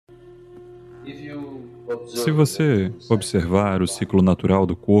Se você observar o ciclo natural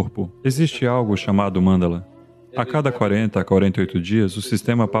do corpo, existe algo chamado mandala. A cada 40 a 48 dias, o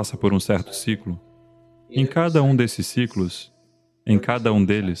sistema passa por um certo ciclo. Em cada um desses ciclos, em cada um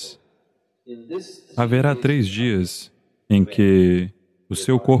deles, haverá 3 dias em que o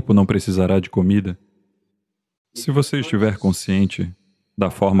seu corpo não precisará de comida. Se você estiver consciente da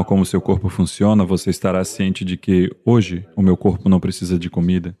forma como o seu corpo funciona, você estará ciente de que hoje o meu corpo não precisa de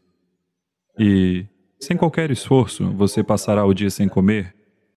comida. E, sem qualquer esforço, você passará o dia sem comer,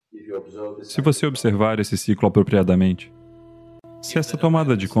 se você observar esse ciclo apropriadamente. Se essa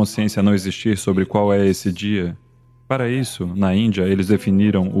tomada de consciência não existir sobre qual é esse dia, para isso, na Índia, eles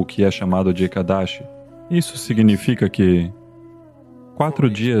definiram o que é chamado de Ekadashi. Isso significa que 4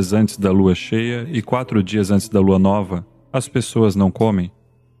 dias antes da lua cheia e 4 dias antes da lua nova, as pessoas não comem.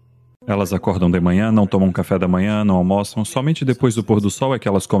 Elas acordam de manhã, não tomam café da manhã, não almoçam, somente depois do pôr do sol é que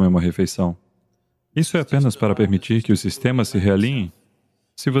elas comem uma refeição. Isso é apenas para permitir que o sistema se realinhe.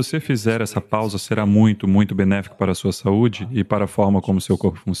 Se você fizer essa pausa, será muito, muito benéfico para a sua saúde e para a forma como seu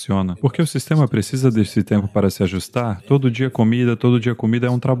corpo funciona. Porque o sistema precisa desse tempo para se ajustar. Todo dia comida é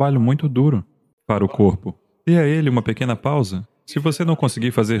um trabalho muito duro para o corpo. Dê a ele uma pequena pausa. Se você não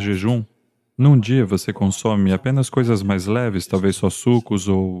conseguir fazer jejum, num dia você consome apenas coisas mais leves, talvez só sucos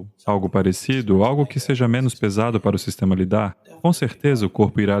ou algo parecido, algo que seja menos pesado para o sistema lidar, com certeza o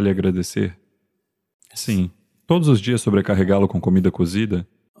corpo irá lhe agradecer. Sim, todos os dias sobrecarregá-lo com comida cozida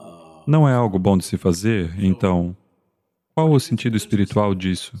não é algo bom de se fazer, então, qual o sentido espiritual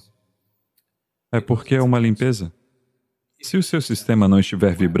disso? É porque é uma limpeza. Se o seu sistema não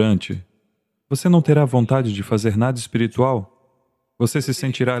estiver vibrante, você não terá vontade de fazer nada espiritual. Você se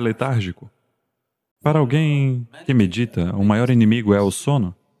sentirá letárgico. Para alguém que medita, o maior inimigo é o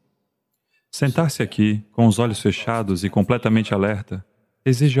sono. Sentar-se aqui, com os olhos fechados e completamente alerta,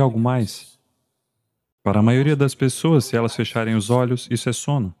 exige algo mais. Para a maioria das pessoas, se elas fecharem os olhos, isso é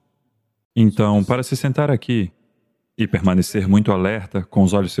sono. Então, para se sentar aqui e permanecer muito alerta, com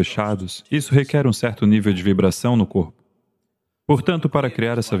os olhos fechados, isso requer um certo nível de vibração no corpo. Portanto, para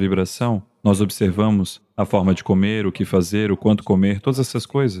criar essa vibração, nós observamos a forma de comer, o que fazer, o quanto comer, todas essas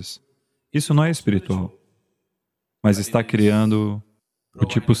coisas. Isso não é espiritual, mas está criando o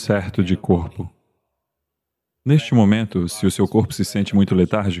tipo certo de corpo. Neste momento, se o seu corpo se sente muito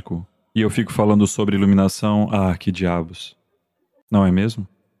letárgico, e eu fico falando sobre iluminação, que diabos, não é mesmo?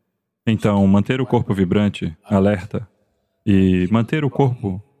 Então, manter o corpo vibrante, alerta, e manter o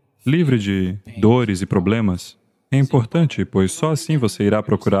corpo livre de dores e problemas é importante, pois só assim você irá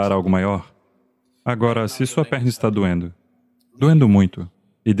procurar algo maior. Agora, se sua perna está doendo muito,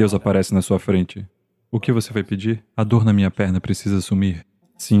 e Deus aparece na sua frente, o que você vai pedir? A dor na minha perna precisa sumir.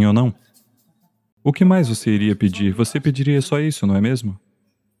 Sim ou não? O que mais você iria pedir? Você pediria só isso, não é mesmo?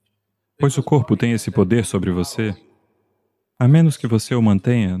 Pois o corpo tem esse poder sobre você. A menos que você o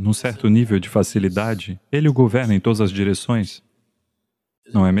mantenha num certo nível de facilidade, ele o governa em todas as direções.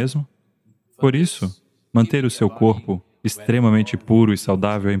 Não é mesmo? Por isso, manter o seu corpo extremamente puro e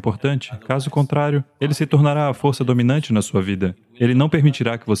saudável é importante. Caso contrário, ele se tornará a força dominante na sua vida. Ele não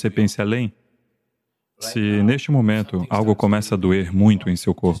permitirá que você pense além. Se, neste momento, algo começa a doer muito em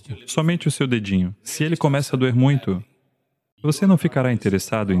seu corpo, somente o seu dedinho, se ele começa a doer muito, você não ficará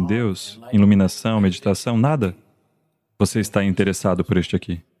interessado em Deus, iluminação, meditação, nada. Você está interessado por este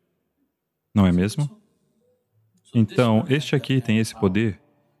aqui, não é mesmo? Então, este aqui tem esse poder,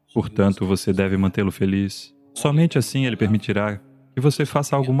 portanto, você deve mantê-lo feliz. Somente assim ele permitirá que você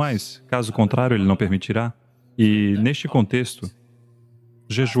faça algo mais, caso contrário, ele não permitirá. E, neste contexto,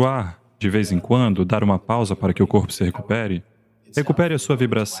 jejuar de vez em quando, dar uma pausa para que o corpo se recupere, recupere a sua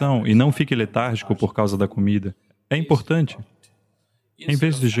vibração e não fique letárgico por causa da comida. É importante. Em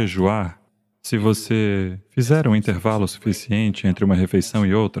vez de jejuar, se você fizer um intervalo suficiente entre uma refeição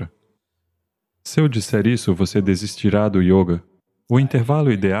e outra, se eu disser isso, você desistirá do yoga. O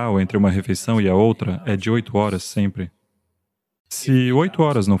intervalo ideal entre uma refeição e a outra é de 8 horas sempre. Se 8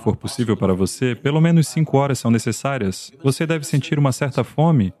 horas não for possível para você, pelo menos 5 horas são necessárias. Você deve sentir uma certa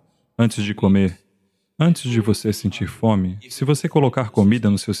fome antes de comer. Antes de você sentir fome, se você colocar comida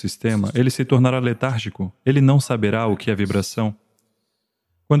no seu sistema, ele se tornará letárgico. Ele não saberá o que é vibração.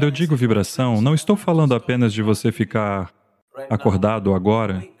 Quando eu digo vibração, não estou falando apenas de você ficar acordado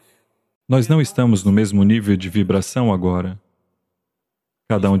agora. Nós não estamos no mesmo nível de vibração agora.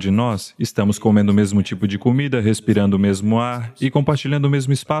 Cada um de nós estamos comendo o mesmo tipo de comida, respirando o mesmo ar e compartilhando o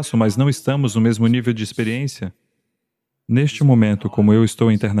mesmo espaço, mas não estamos no mesmo nível de experiência. Neste momento, como eu estou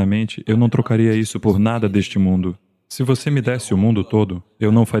internamente, eu não trocaria isso por nada deste mundo. Se você me desse o mundo todo,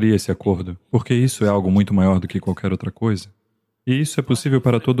 eu não faria esse acordo, porque isso é algo muito maior do que qualquer outra coisa. E isso é possível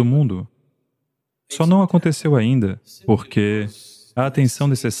para todo mundo. Só não aconteceu ainda porque a atenção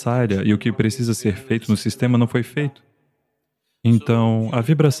necessária e o que precisa ser feito no sistema não foi feito. Então, a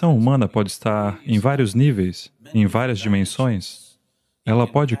vibração humana pode estar em vários níveis, em várias dimensões. Ela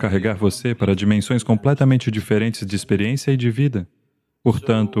pode carregar você para dimensões completamente diferentes de experiência e de vida.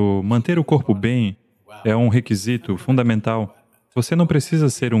 Portanto, manter o corpo bem é um requisito fundamental. Você não precisa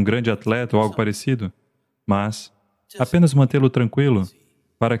ser um grande atleta ou algo parecido, mas apenas mantê-lo tranquilo,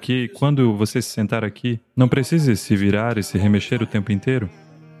 para que, quando você se sentar aqui, não precise se virar e se remexer o tempo inteiro.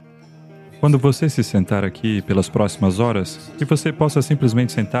 Quando você se sentar aqui pelas próximas horas, que você possa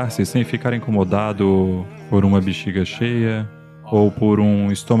simplesmente sentar-se sem ficar incomodado por uma bexiga cheia, ou por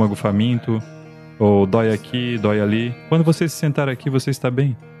um estômago faminto, ou dói aqui, dói ali. Quando você se sentar aqui, você está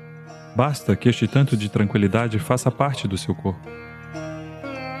bem. Basta que este tanto de tranquilidade faça parte do seu corpo.